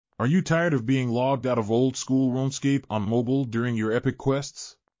Are you tired of being logged out of old-school RuneScape on mobile during your epic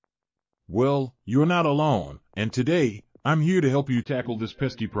quests? Well, you're not alone, and today, I'm here to help you tackle this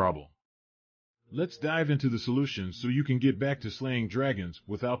pesky problem. Let's dive into the solution so you can get back to slaying dragons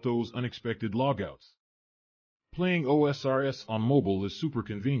without those unexpected logouts. Playing Osrs on mobile is super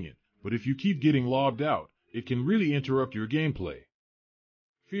convenient, but if you keep getting logged out, it can really interrupt your gameplay.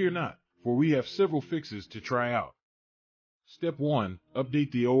 Fear not, for we have several fixes to try out. Step 1.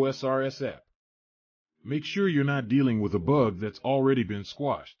 Update the Osrs app. Make sure you're not dealing with a bug that's already been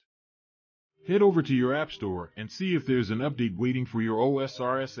squashed. Head over to your App Store and see if there's an update waiting for your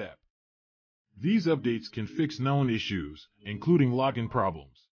Osrs app. These updates can fix known issues, including login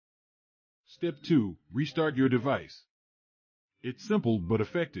problems. Step 2. Restart your device. It's simple but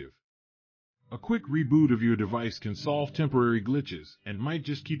effective. A quick reboot of your device can solve temporary glitches and might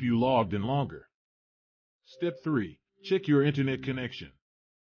just keep you logged in longer. Step 3. Check your internet connection.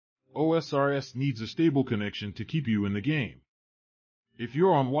 Osrs needs a stable connection to keep you in the game. If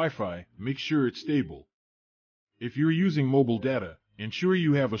you're on Wi-Fi, make sure it's stable. If you're using mobile data, ensure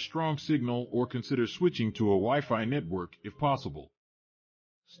you have a strong signal or consider switching to a Wi-Fi network if possible.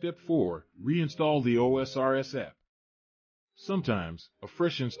 Step 4. Reinstall the Osrs app. Sometimes, a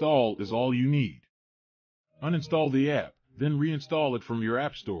fresh install is all you need. Uninstall the app, then reinstall it from your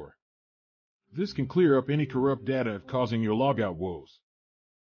App Store. This can clear up any corrupt data causing your logout woes.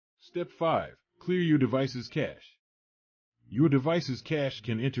 Step 5. Clear your device's cache. Your device's cache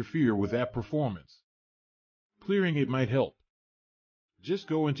can interfere with app performance. Clearing it might help. Just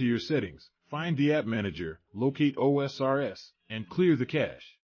go into your settings, find the App Manager, locate Osrs, and clear the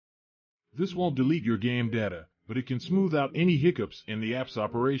cache. This won't delete your game data, but it can smooth out any hiccups in the app's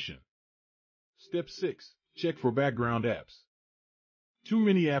operation. Step 6. Check for background apps. Too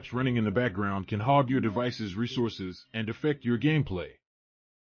many apps running in the background can hog your device's resources and affect your gameplay.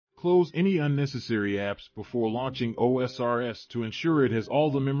 Close any unnecessary apps before launching Osrs to ensure it has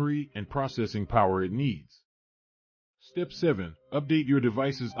all the memory and processing power it needs. Step 7. Update your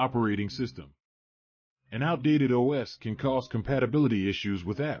device's operating system. An outdated OS can cause compatibility issues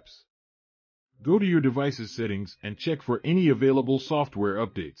with apps. Go to your device's settings and check for any available software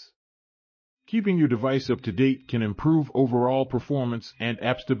updates. Keeping your device up to date can improve overall performance and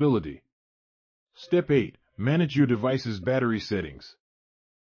app stability. Step 8. Manage your device's battery settings.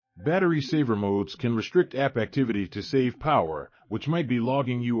 Battery saver modes can restrict app activity to save power, which might be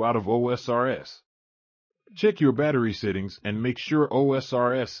logging you out of Osrs. Check your battery settings and make sure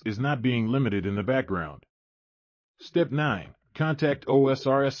Osrs is not being limited in the background. Step 9. Contact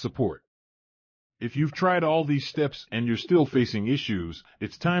Osrs support. If you've tried all these steps and you're still facing issues,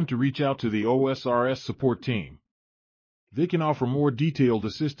 it's time to reach out to the Osrs support team. They can offer more detailed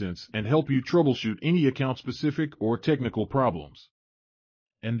assistance and help you troubleshoot any account-specific or technical problems.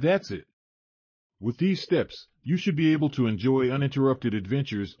 And that's it. With these steps, you should be able to enjoy uninterrupted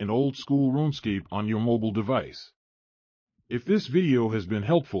adventures in old-school RuneScape on your mobile device. If this video has been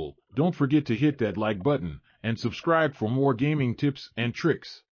helpful, don't forget to hit that like button and subscribe for more gaming tips and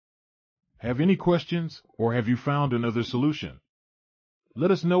tricks. Have any questions, or have you found another solution?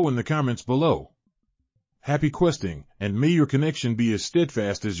 Let us know in the comments below. Happy questing, and may your connection be as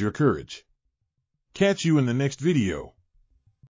steadfast as your courage. Catch you in the next video.